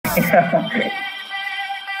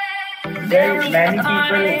Well, many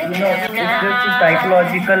people, it's just a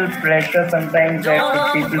psychological pressure sometimes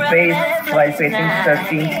that people face while facing such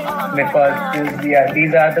teams because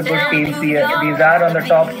these are the good teams. These are on the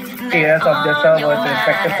top tiers of the servers,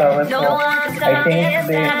 respective servers. So I think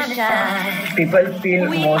people feel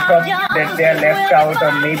most of that they are left out,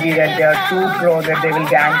 or maybe that they are too pro, that they will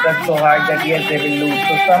gank us so hard that yes, they will lose.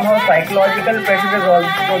 So somehow psychological pressure is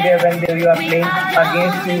also there when you are playing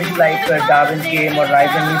against teams like Darwin's game or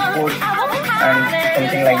Ryzen Esports and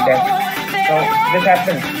something like that. So this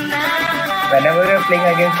happens. Whenever you're playing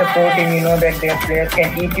against a pro team, you know that their players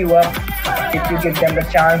can eat you up if you give them the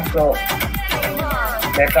chance. So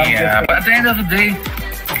there comes but at the end of the day,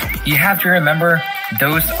 you have to remember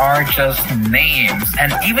those are just names.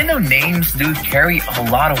 And even though names do carry a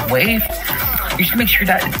lot of weight, you should make sure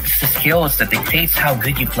that it's the skills that dictates how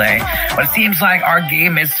good you play. But it seems like our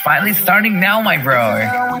game is finally starting now, my bro.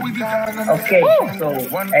 Okay, so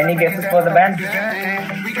any guesses for the ban?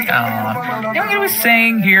 I'm going to be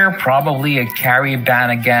saying here probably a carry ban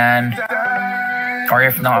again. Or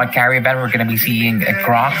if not a carry ban, we're going to be seeing a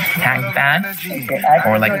Grok tank ban.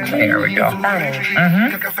 Or like, there we go.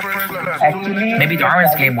 Actually, maybe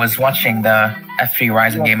Darwin's game was watching the F3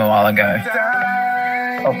 Ryzen game a while ago.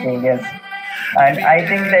 Okay, yes. And I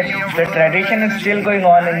think that the tradition is still going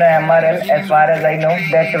on in the MRL, as far as I know,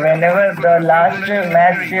 that whenever the last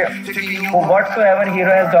match, whatsoever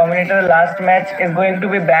hero has dominated the last match is going to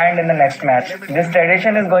be banned in the next match. This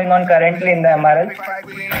tradition is going on currently in the MRL.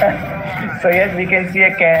 So yes, we can see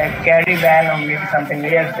a carry ban or maybe something.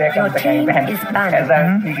 Yes, there comes the carry ban.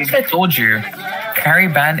 As I told you, carry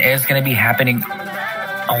ban is going to be happening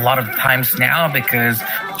a lot of times now because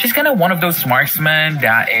she's kind of one of those marksmen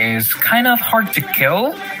that is kind of hard to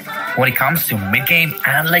kill when it comes to mid-game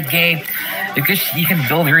and late game because she can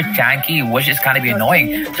build her tanky, which is kind of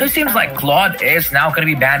annoying. So it seems like Claude is now going to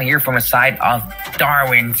be banned here from the side of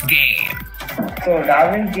Darwin's game. So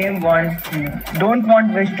Darwin's game don't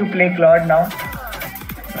want Wish to play Claude now.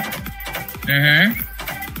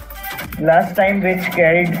 Last time Wish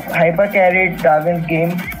hyper carried Darwin's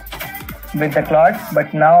game with the Claude,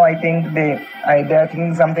 but now I think they are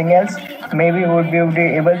thinking something else. Maybe we would be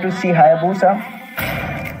able to see Hayabusa.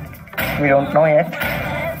 We don't know yet.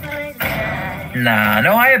 Nah,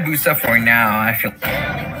 no Hayabusa for now, I feel.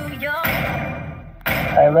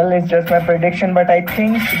 Well, it's just my prediction, but I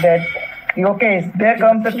think that okay, there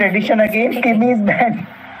comes the tradition again. Kimmy is banned.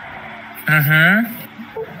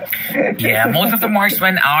 Yeah, most of the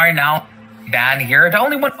marksmen are now banned here. The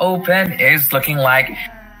only one open is looking like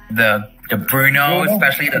the Bruno,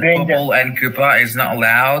 especially the Popol and Koopa is not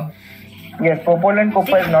allowed. Yes, Popol and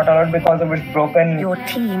Koopa is not allowed because of its broken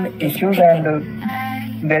issues, and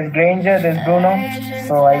there's Granger, there's Bruno.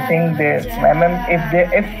 So I think if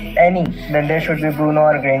any, then there should be Bruno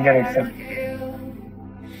or Granger itself.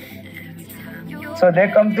 So there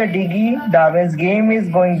comes the Diggy. Darwin's game is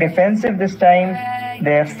going defensive this time.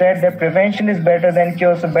 They have said that prevention is better than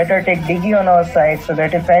cure, so better take Diggy on our side so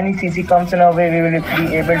that if any CC comes in our way, we will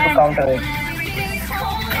be able to counter it.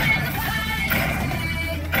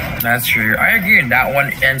 That's true. I agree in that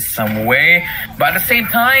one in some way. But at the same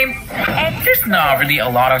time, there's not really a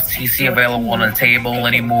lot of CC available on the table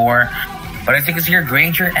anymore. But as you can see here,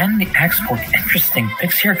 Granger and the export, interesting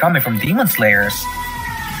picks here coming from Demon Slayers.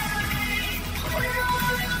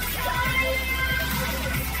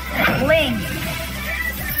 Ling.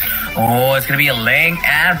 Oh, it's going to be a Ling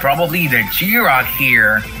and probably the G-Rock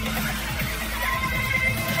here.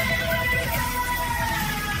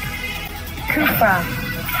 Kufra.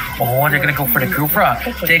 Oh, they're going to go for the Kufra,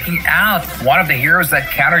 taking out one of the heroes that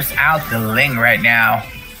counters out the Ling right now.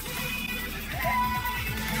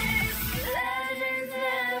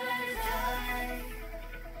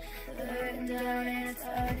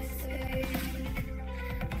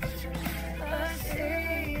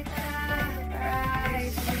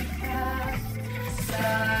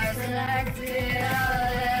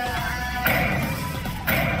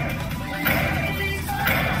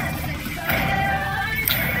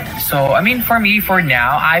 So, I mean, for me, for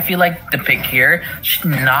now, I feel like the pick here should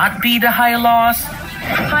not be the high loss.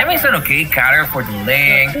 I mean, it's an okay counter for the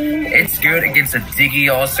Ling. It's good against the Diggy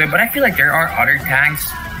also, but I feel like there are other tanks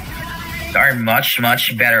that are much,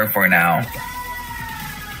 much better for now.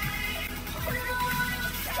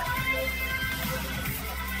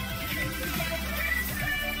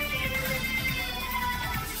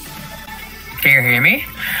 Can you hear me?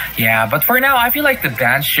 Yeah, but for now, I feel like the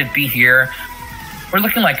ban should be here. We're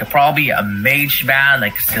looking like probably a mage ban,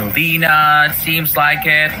 like Sylvina, it seems like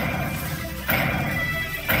it.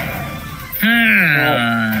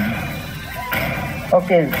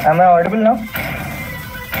 Okay, am I audible now?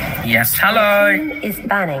 Yes, hello. Is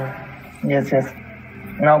banning. Yes, yes.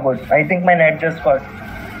 Now good. I think my net just got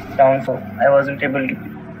down, so I wasn't able to.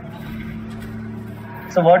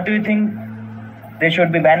 So what do you think they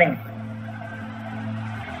should be banning?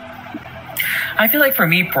 I feel like for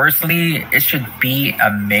me personally, it should be a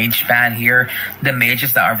mage ban here. The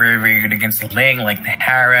mages that are very, very good against Ling, like the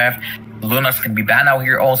Harif, Lunas can be banned out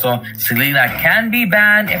here also. Selena can be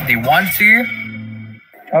banned if they want to.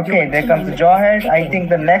 Okay, there comes the Jawhead. I think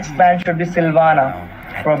the next ban should be Sylvana,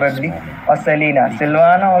 probably. Or Selena.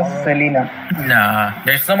 Sylvana or Selena. Nah,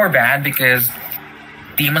 there's no more ban because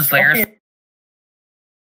Demon Slayers. Okay.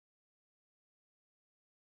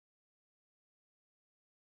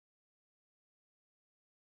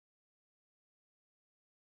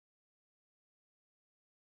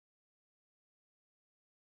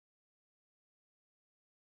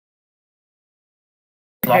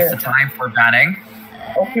 Lost the time for banning.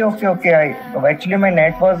 Okay. Actually, my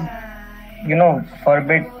net was, for a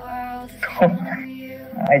bit.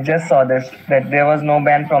 I just saw this, that there was no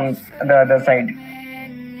ban from the other side.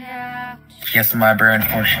 Yes, my bro,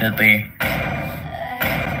 unfortunately.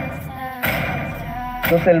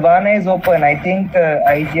 So Sylvana is open. I think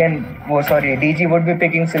DG would be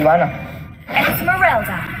picking Sylvana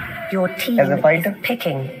Esmeralda. Your team as a fighter. is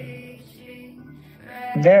picking.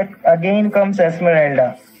 There again comes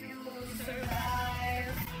Esmeralda.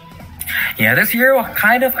 Yeah, this hero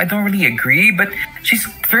I don't really agree, but she's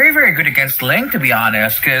very, very good against Ling, to be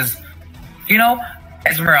honest, because,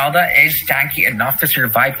 Esmeralda is tanky enough to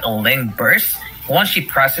survive a Ling burst. Once she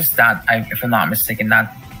presses that, if I'm not mistaken,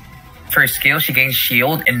 that first skill, she gains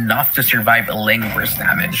shield enough to survive a Ling burst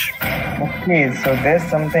damage. Okay, so there's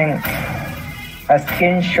a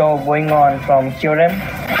skin show going on from Curem.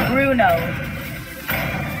 Bruno.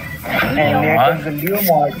 And there comes the Leo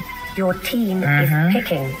mod. Your team is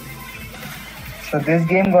picking. So this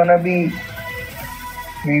game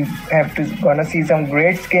we gonna see some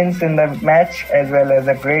great skins in the match as well as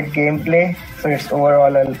a great gameplay. So it's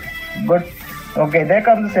overall a good. Okay, there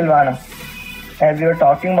comes Sylvana. As we were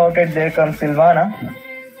talking about it, there comes Sylvana.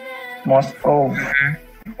 Moscow.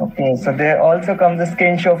 Okay, so there also comes the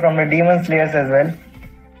skin show from the Demon Slayers as well.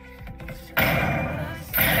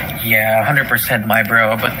 Yeah, 100% my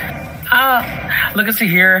bro, but look at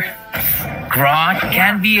here. Grok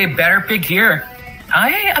can be a better pick here.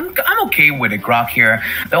 I'm okay with a Grok here.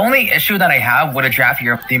 The only issue that I have with a draft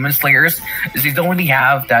here of Demon Slayers is they don't really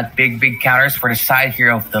have that big counters for the side here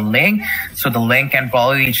of the Ling. So the Ling can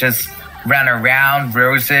probably just run around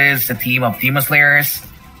Roses, the team of Demon Slayers. So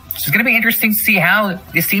it's going to be interesting to see how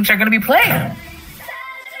these teams are going to be playing.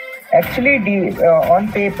 Actually,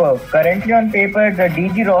 currently on paper, the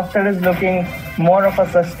DG roster is looking more of a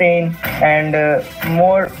sustain and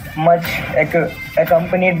much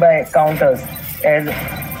accompanied by counters as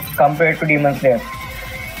compared to Demon Slayer.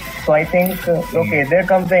 So I think, okay, there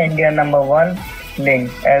comes the Indian #1, Ling,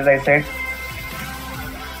 as I said.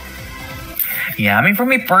 Yeah, I mean, for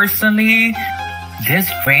me personally, this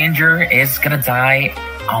Ranger is gonna die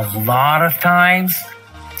a lot of times.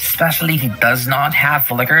 Especially he does not have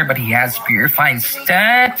Flicker, but he has Purify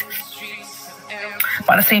instead.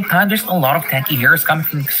 But at the same time, there's a lot of tanky heroes coming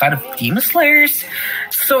from the side of Demon Slayers.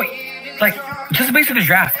 So, just based on the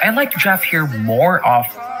draft, I like to draft here more of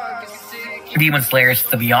Demon Slayers,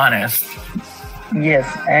 to be honest. Yes,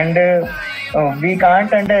 and we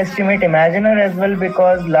can't underestimate Imaginer as well,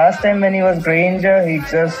 because last time when he was Granger, he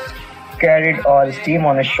just carried all his team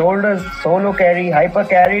on his shoulders, solo carry, hyper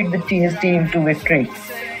carried his team to victory.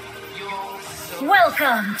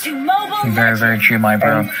 Welcome to Mobile. Very, very true, my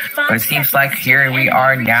bro. But it seems like here we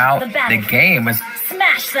are now. The game is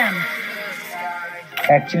smash them.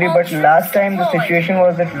 Actually, but last time the situation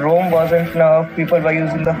was that Rome wasn't nerfed. People were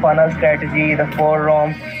using the funnel strategy, the 4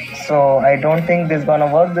 Rome. So I don't think this is gonna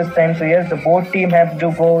work this time. So yes, the both team have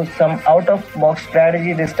to go some out-of-box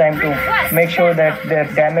strategy this time to make sure that their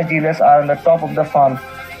damage dealers are on the top of the farm.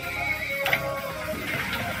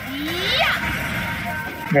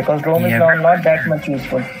 Because Rome is now not that much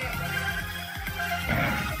useful.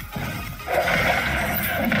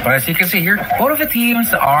 But as you can see here, both of the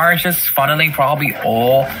teams are just funneling probably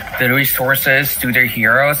all the resources to their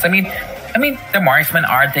heroes. I mean, the marksmen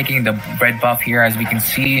are taking the red buff here, as we can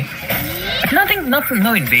see.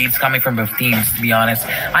 No invades coming from both teams, to be honest.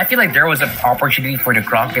 I feel like there was an opportunity for the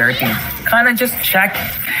Grok there to kind of just check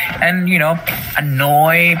and,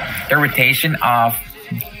 annoy the rotation of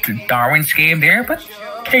Darwin's game there, but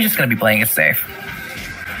they're just going to be playing it safe.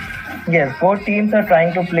 Yes, both teams are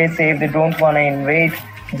trying to play safe. They don't want to invade.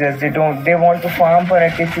 Just they want to farm for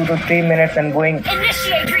at least 2 to 3 minutes and going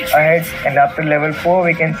Initiate retreat. ahead. And after level 4,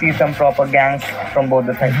 we can see some proper gangs from both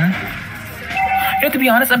the sides. You know, to be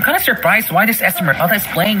honest, I'm kind of surprised why this Esmeralda is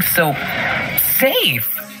playing so safe.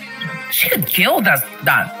 She could kill that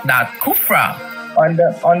Kufra.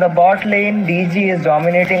 On the bot lane, DG is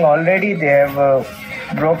dominating already. They have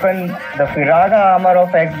broken the Firada armor of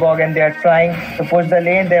Xbog and they are trying to push the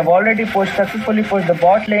lane. They have already successfully pushed the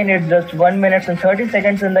bot lane. It's just 1 minute and 30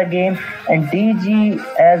 seconds in the game. And DG,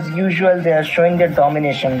 as usual, they are showing their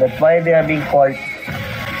domination. That's why they are being called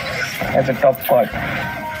as a top squad.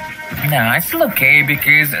 Nah, it's still okay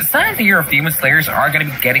because some of the Demon Slayers are going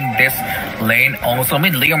to be getting this lane also. I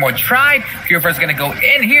mean, Leomord tried. Kufra's going to go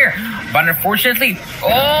in here. But unfortunately,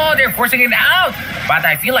 they're forcing it out. But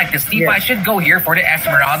I feel like this Tifa should go here for the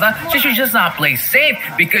Esmeralda. She should just not play safe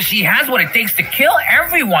because she has what it takes to kill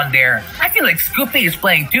everyone there. I feel like Scoopy is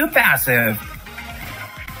playing too passive.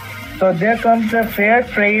 So there comes a fair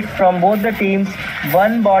trade from both the teams.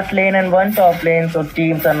 One bot lane and one top lane. So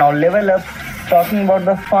teams are now level up. Talking about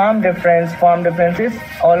the farm difference is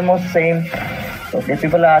almost same. Okay,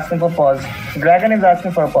 people are asking for pause. Dragon is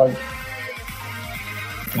asking for a pause.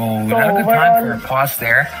 Oh, we had a good time for a pause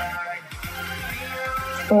there.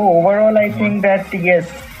 So overall, I think that yes,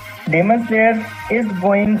 Demon Slayer is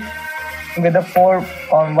going with a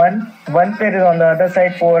 4-on-1. One player is on the other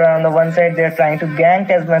side, 4 on the one side. They are trying to gank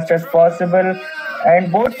as much as possible.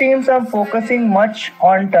 And both teams are focusing much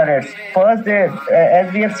on turrets. First,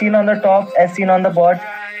 as we have seen on the top, as seen on the bot,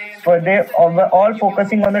 they are all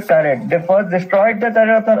focusing on the turret. They first destroyed the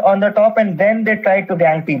turret on the top and then they tried to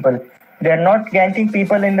gank people. They are not ganking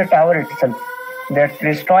people in the tower itself. They are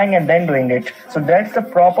destroying and then doing it. So that's the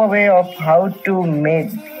proper way of how to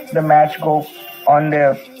make the match go on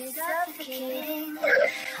the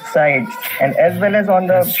sides. And as well as on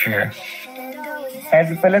the... That's true.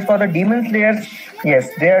 As well as for the Demon Slayers, yes,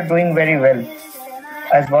 they are doing very well.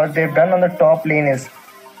 As what they've done on the top lane is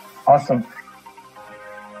awesome.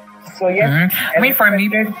 So yes, I mean, for me,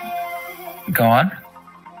 go on.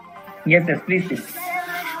 Yes, please.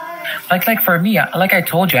 Like for me, like I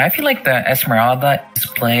told you, I feel like the Esmeralda is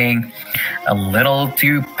playing a little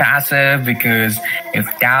too passive because if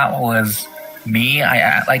that was me,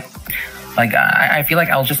 I feel like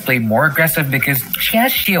I'll just play more aggressive because she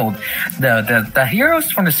has shield. The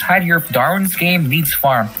heroes from the side here of Darwin's game needs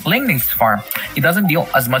farm. Ling needs farm. He doesn't deal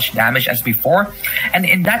as much damage as before. And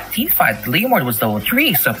in that team fight, Leomord was level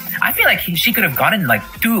 3. So I feel like she could have gotten like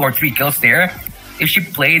 2 or 3 kills there if she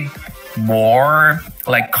played more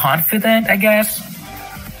like confident, I guess.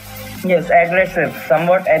 Yes, aggressive.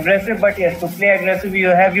 Somewhat aggressive, but yes, to play aggressive, you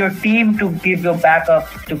have your team to give you backup,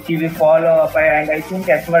 to give you follow-up. And I think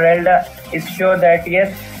Esmeralda is sure that,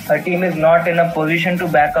 yes, her team is not in a position to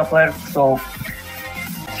back up her. So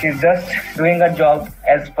she's just doing a job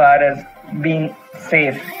as far as being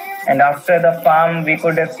safe. And after the farm, we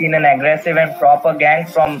could have seen an aggressive and proper gank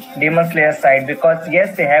from Demon Slayer's side because,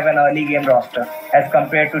 yes, they have an early game roster as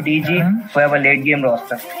compared to DG, who have a late game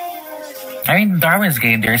roster. I mean, Darwin's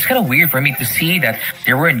game there, it's kind of weird for me to see that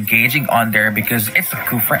they were engaging on there because it's a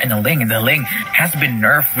Kufra and a Ling, and the Ling has been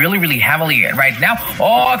nerfed really, really heavily right now.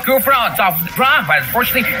 Oh, Kufra on top of the rock, but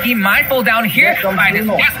unfortunately, he might fall down here by this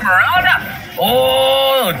Esmeralda.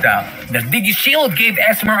 Oh, the Digi Shield gave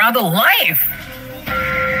Esmeralda life.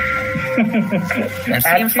 It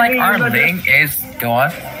seems like our Ling is... Go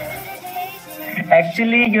on.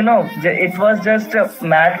 Actually, it was just a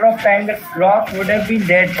matter of time that Grok would have been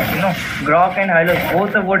dead. Grok and Hylos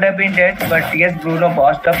both would have been dead. But yes, Bruno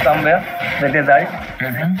bossed up somewhere with his ult.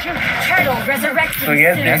 Turtle resurrected. So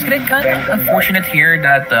yes, it's kind of unfortunate here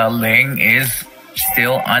that the Ling is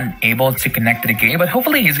still unable to connect to the game. But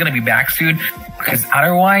hopefully he's going to be back soon because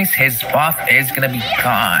otherwise his buff is going to be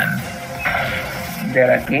gone.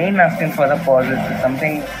 They're again asking for the pauses. Is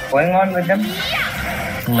something going on with them?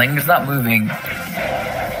 Ling is not moving.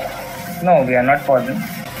 No, we are not pausing.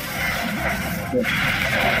 Yes.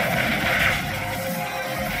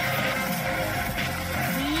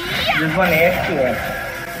 This one AFK.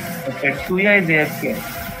 Okay, Tuya is AFK.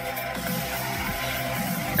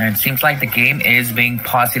 And it seems like the game is being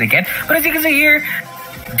paused again. But as you can see here,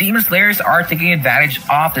 Demon Slayers are taking advantage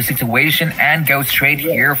of the situation and go straight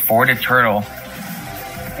here for the turtle.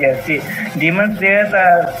 Yes, see, Demon Slayers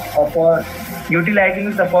are utilizing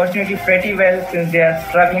this opportunity pretty well since they are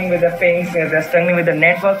struggling with the pings, they're struggling with the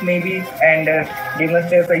network maybe, and Demon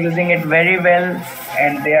Slayers are using it very well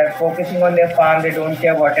and they are focusing on their farm. They don't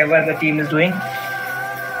care whatever the team is doing.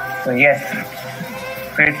 So yes,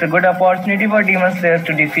 so it's a good opportunity for Demon Slayers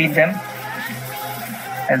to defeat them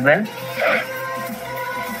as well.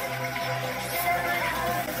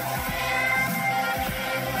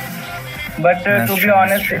 But to be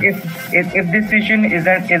honest, if this situation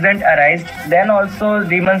isn't arised, then also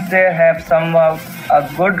Demon Slayer have some a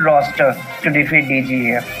good roster to defeat DG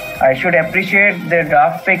here. I should appreciate their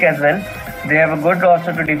draft pick as well. They have a good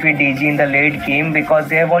roster to defeat DG in the late game because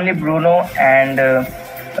they have only Bruno and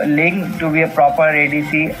Ling to be a proper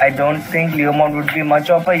ADC. I don't think Leomord would be much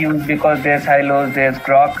of a use because there's Hylos, there's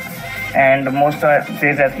Grok, and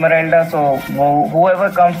there's Esmeralda. So whoever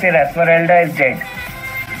comes here, Esmeralda is dead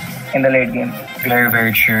in the late game. Very,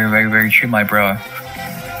 very true. Very, very true, my bro.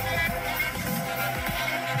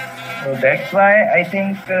 So that's why I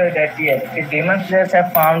think that yes, if Demon Slayers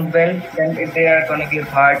have farmed well, then they are going to give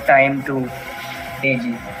hard time to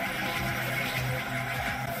DG.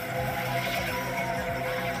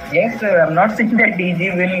 Yes, I'm not saying that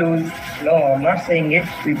DG will lose. No, I'm not saying it.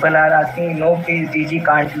 People are asking, no, please, DG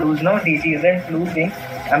can't lose. No, DG isn't losing.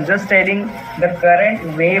 I'm just telling the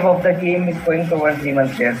current wave of the game is going towards Demon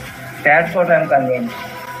Slayers. That's what I'm convinced.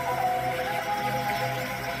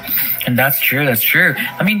 And that's true, that's true.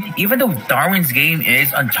 I mean, even though Darwin's game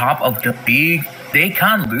is on top of the league, they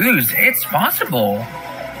can't lose. It's possible.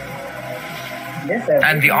 Yes,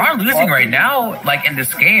 and they are losing right now, like in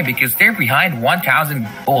this game, because they're behind 1,000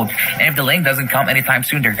 gold. And if the lane doesn't come anytime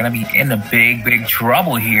soon, they're going to be in a big, big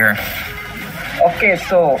trouble here. Okay,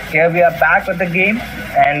 so here we are back with the game,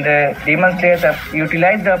 and Demon Slayers have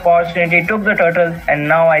utilized the opportunity, took the turtle, and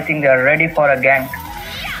now I think they are ready for a gank.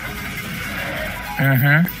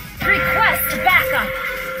 Request backup.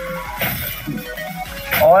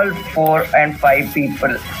 All 4 and 5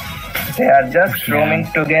 people, they are just roaming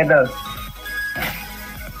together.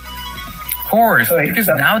 Of course, so because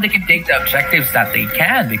now they can take the objectives that they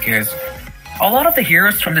can, because a lot of the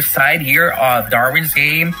heroes from the side here of Darwin's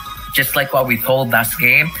game, just like what we told last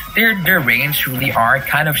game, their range really are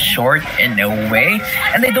kind of short in a way,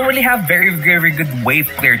 and they don't really have very, very good wave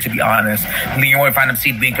clear, to be honest. You want to find them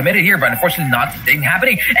seed being committed here, but unfortunately nothing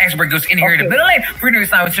happening. Expert goes in here in the middle lane. Bruno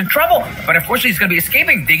is now in trouble, but unfortunately he's going to be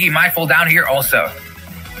escaping. Diggy might fall down here also.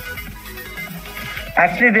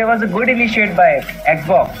 Actually, there was a good initiate by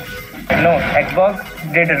Xbox. No,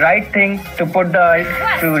 Xbox did the right thing to put the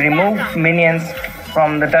ult to remove minions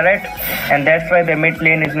from the turret, and that's why the mid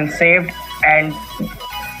lane has been saved, and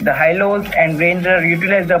the Hylos and Ranger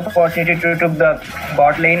utilized the opportunity to took the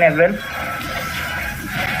bot lane as well.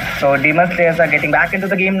 So Demon Slayers are getting back into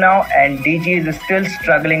the game now, and DG is still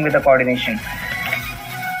struggling with the coordination.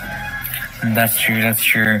 That's true, that's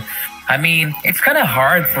true. I mean, it's kind of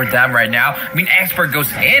hard for them right now. I mean, Expert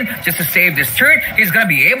goes in just to save this turret. He's going to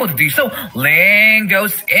be able to do so. Ling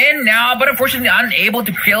goes in now, but unfortunately unable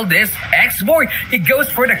to kill this X-Boy. He goes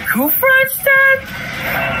for the Kufra instead.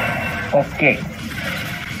 Okay.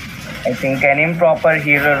 I think an improper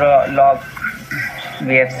hero lock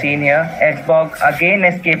we have seen here. Xbox again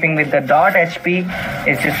escaping with the dot HP.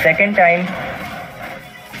 It's his second time.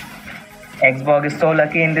 Xbox is so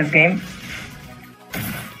lucky in this game.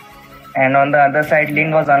 And on the other side,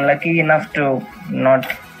 Ling was unlucky enough to not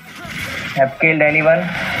have killed anyone.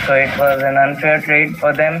 So it was an unfair trade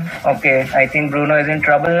for them. Okay, I think Bruno is in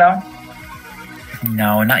trouble now.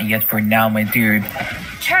 No, not yet for now, my dude.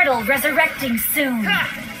 Turtle resurrecting soon.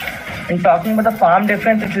 And talking about the farm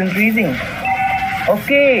difference, it's increasing.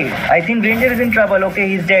 Okay, I think Ranger is in trouble. Okay,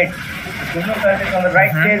 he's dead. Bruno is on the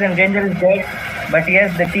right stage and Ranger is dead. But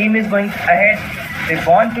yes, the team is going ahead. They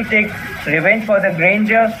want to take revenge for the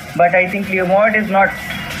Granger, but I think Leomord is not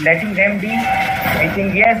letting them be. I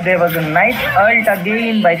think yes, there was a nice ult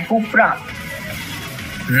again by Kufra.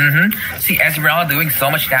 See, Esmeralda doing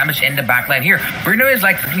so much damage in the backline here. Bruno is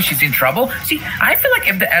like, thinking she's in trouble. See, I feel like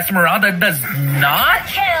if the Esmeralda does not,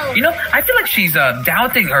 you know, I feel like she's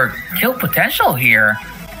doubting her kill potential here.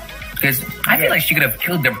 Because I feel like she could have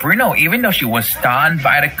killed the Bruno even though she was stunned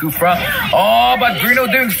by the Kufra. Oh, but Bruno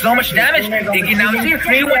doing so much damage. Taking down here.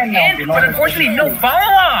 She went in, but unfortunately no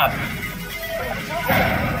follow-up.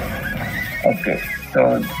 Okay,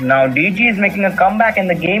 so now DG is making a comeback in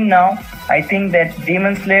the game now. I think that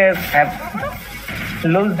Demon Slayers have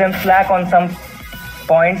lost them slack on some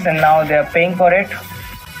points and now they are paying for it.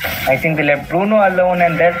 I think they left Bruno alone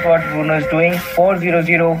and that's what Bruno is doing.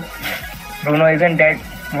 4-0-0. Bruno isn't dead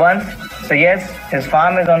once. So yes, his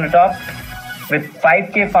farm is on the top. With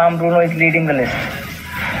 5k farm, Bruno is leading the list.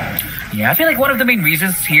 Yeah, I feel like one of the main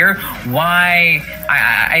reasons here why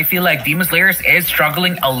I feel like Demon Slayers is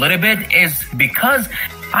struggling a little bit is because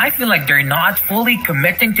I feel like they're not fully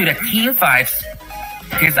committing to the team fights.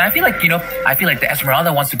 Because I feel like, you know, I feel like the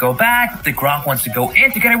Esmeralda wants to go back, the Grok wants to go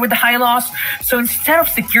in together with the high loss. So instead of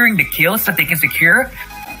securing the kills that they can secure,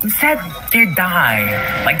 instead they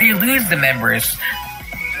die. Like they lose the members.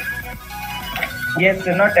 Yes,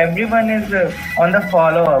 not everyone is on the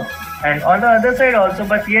follow-up. And on the other side also,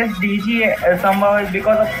 but yes, DG somehow is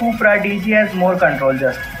because of Kupra, DG has more control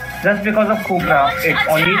just because of Kupra. It's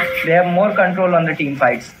only they have more control on the team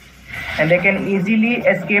fights. And they can easily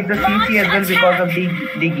escape the CC as well because of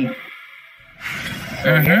Diggy.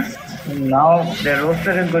 So yes, now the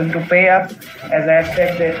roster is going to pay up. As I have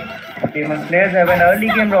said that Demon Slayers have an early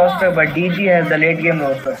game roster, but DG has the late game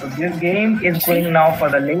roster. So this game is going now for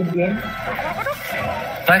the late game.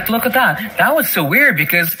 Like, look at that. That was so weird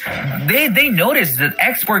because they noticed that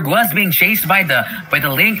Export was being chased by the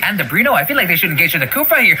Link and the Bruno. I feel like they should engage with the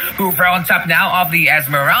Kupra here. Kupra on top now of the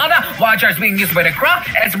Esmeralda. Watchers being used by the Croc.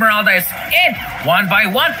 Esmeralda is in. One by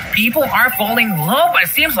one. People are falling low, but it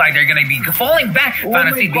seems like they're going to be falling back.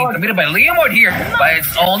 Fantasy being committed by Leomord here, but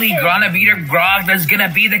it's only gonna be the Grog that's going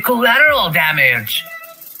to be the collateral damage.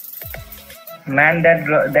 Man,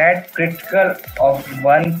 that critical of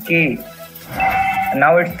 1k.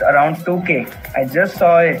 Now it's around 2k. I just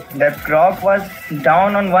saw it. That Croc was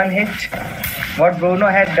down on one hit. What Bruno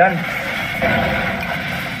had done.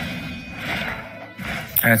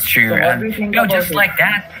 That's true. So And, just like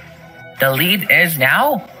that, the lead is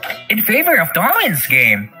now in favor of Darwin's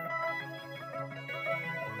game.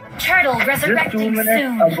 Turtle Just 2 resurrecting minutes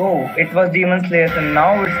soon. ago, it was Demon Slayers, and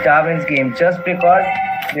now it's Darwin's game. Just because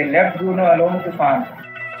they left Bruno alone to farm.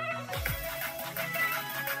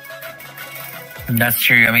 That's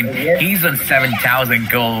true. I mean, he's on 7,000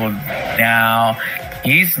 gold now.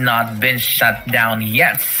 He's not been shut down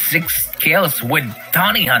yet. 6 kills with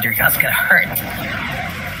Tawny Hunter. That's gonna hurt.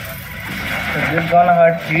 So this is gonna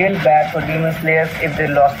hurt real bad for Demon Slayers if they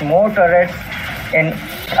lost more turrets in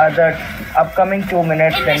other upcoming 2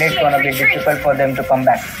 minutes. Then it's gonna be difficult for them to come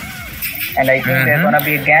back. And I think there's gonna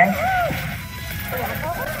be a gank.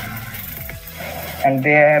 And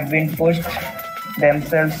they have been pushed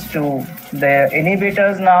themselves to the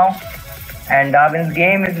inhibitors now, and Darwin's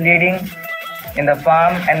game is leading in the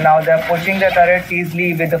farm, and now they're pushing the turrets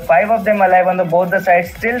easily with the 5 of them alive on both the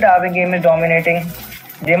sides. Still Darwin game is dominating.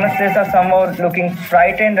 Demon Slayers are somehow looking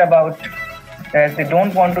frightened about as they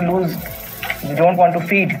don't want to lose, they don't want to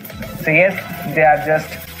feed. So yes, they are just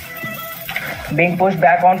being pushed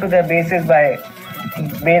back onto their bases by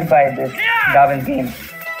this Darwin's game.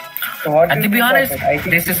 So what And to be honest,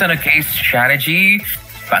 this is an okay strategy.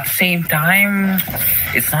 But at the same time,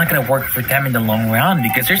 it's not going to work for them in the long run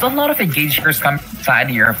because there's a lot of engagers coming inside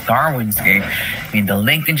here of Darwin's game. I mean, the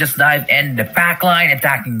Link can just dive in, the backline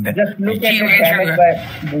attacking the Just look the at the damage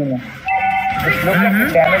by Bruno. Just look at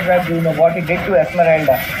the damage by Bruno, what he did to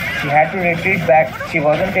Esmeralda. She had to retreat back. She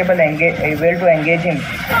wasn't able to engage him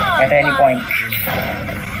at any point.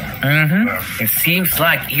 It seems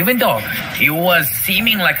like even though it was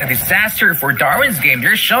seeming like a disaster for Darwin's game,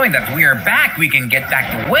 they're showing that we are back, we can get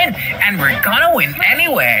back to win, and we're gonna win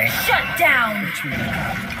anyway. Shut down.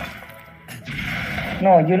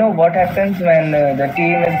 No, you know what happens when the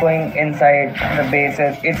team is going inside the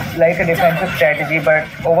bases? It's like a defensive strategy, but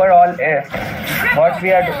overall, what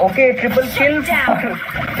we are okay, triple kill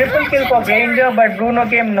for Granger, but Bruno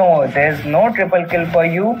came. No, there's no triple kill for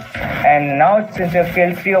you. And now since you've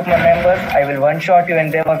killed 3 of my members, I will one shot you,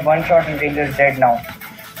 and there was one shot and Granger is dead now.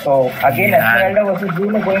 So again, Esmeralda versus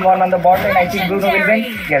Bruno going on the bot lane. I think Bruno will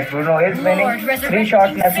win. Yes, Bruno is winning. 3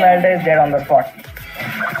 shots and Esmeralda is dead on the spot.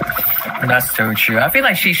 That's so true. I feel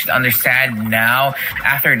like she should understand now,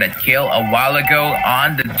 after that kill a while ago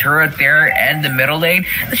on the turret there and the middle lane,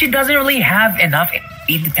 that she doesn't really have enough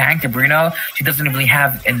to tank the Bruno. She doesn't really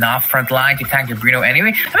have enough front line to tank the Bruno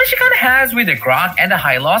anyway. I mean, she kind of has with the Grok and the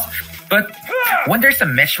high loss, but when there's a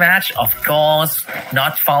mismatch of calls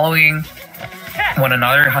not following one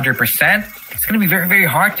another 100%, it's going to be very, very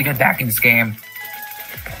hard to get back in this game.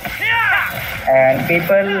 And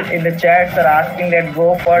people in the chats are asking that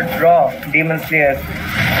go for draw Demon Slayers.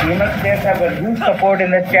 Demon Slayers have a huge support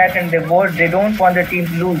in the chat, and they don't want the team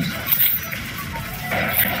to lose.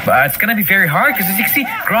 But it's gonna be very hard because as you can see,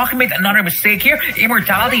 Grok made another mistake here.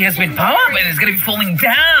 Immortality has been powered and it's gonna be falling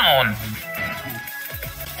down.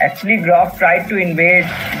 Actually, Grok tried to invade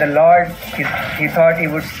the Lord. He thought he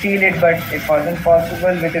would steal it, but it wasn't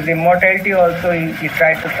possible. With his immortality also, he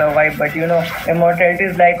tried to survive. But you know, immortality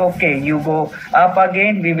is like, okay, you go up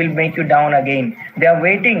again, we will make you down again. They are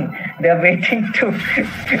waiting. They are waiting to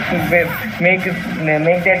make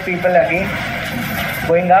that people again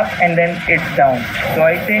going up, and then it's down. So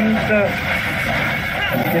I think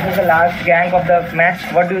this is the last gank of the match.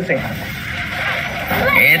 What do you say?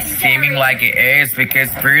 It's seeming like it is because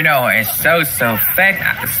Bruno is so fed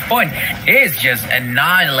at this point. He is just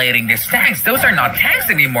annihilating these tanks. Those are not tanks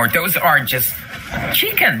anymore. Those are just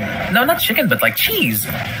chicken. No, not chicken, but like cheese.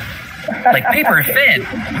 like paper thin.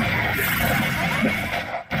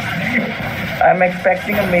 I'm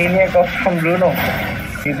expecting a maniac from Bruno.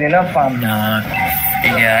 He's enough farm. No.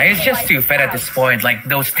 Yeah, it's just too fed at this point. Like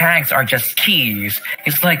those tanks are just keys.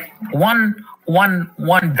 It's like one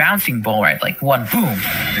bouncing ball, right? Like one boom,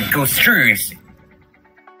 it goes through.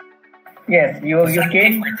 Yes, you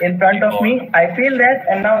came in front of me. I feel that,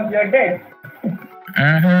 and now you're dead.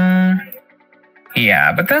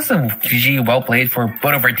 Yeah, but that's a GG well played for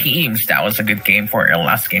both of our teams. That was a good game for our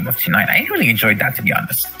last game of tonight. I really enjoyed that, to be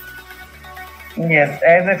honest. Yes,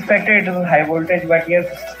 as expected, it was high voltage, but yes,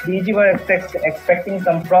 DG were expecting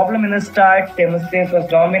some problem in the start. Team States was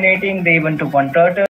dominating. They even took one turtle.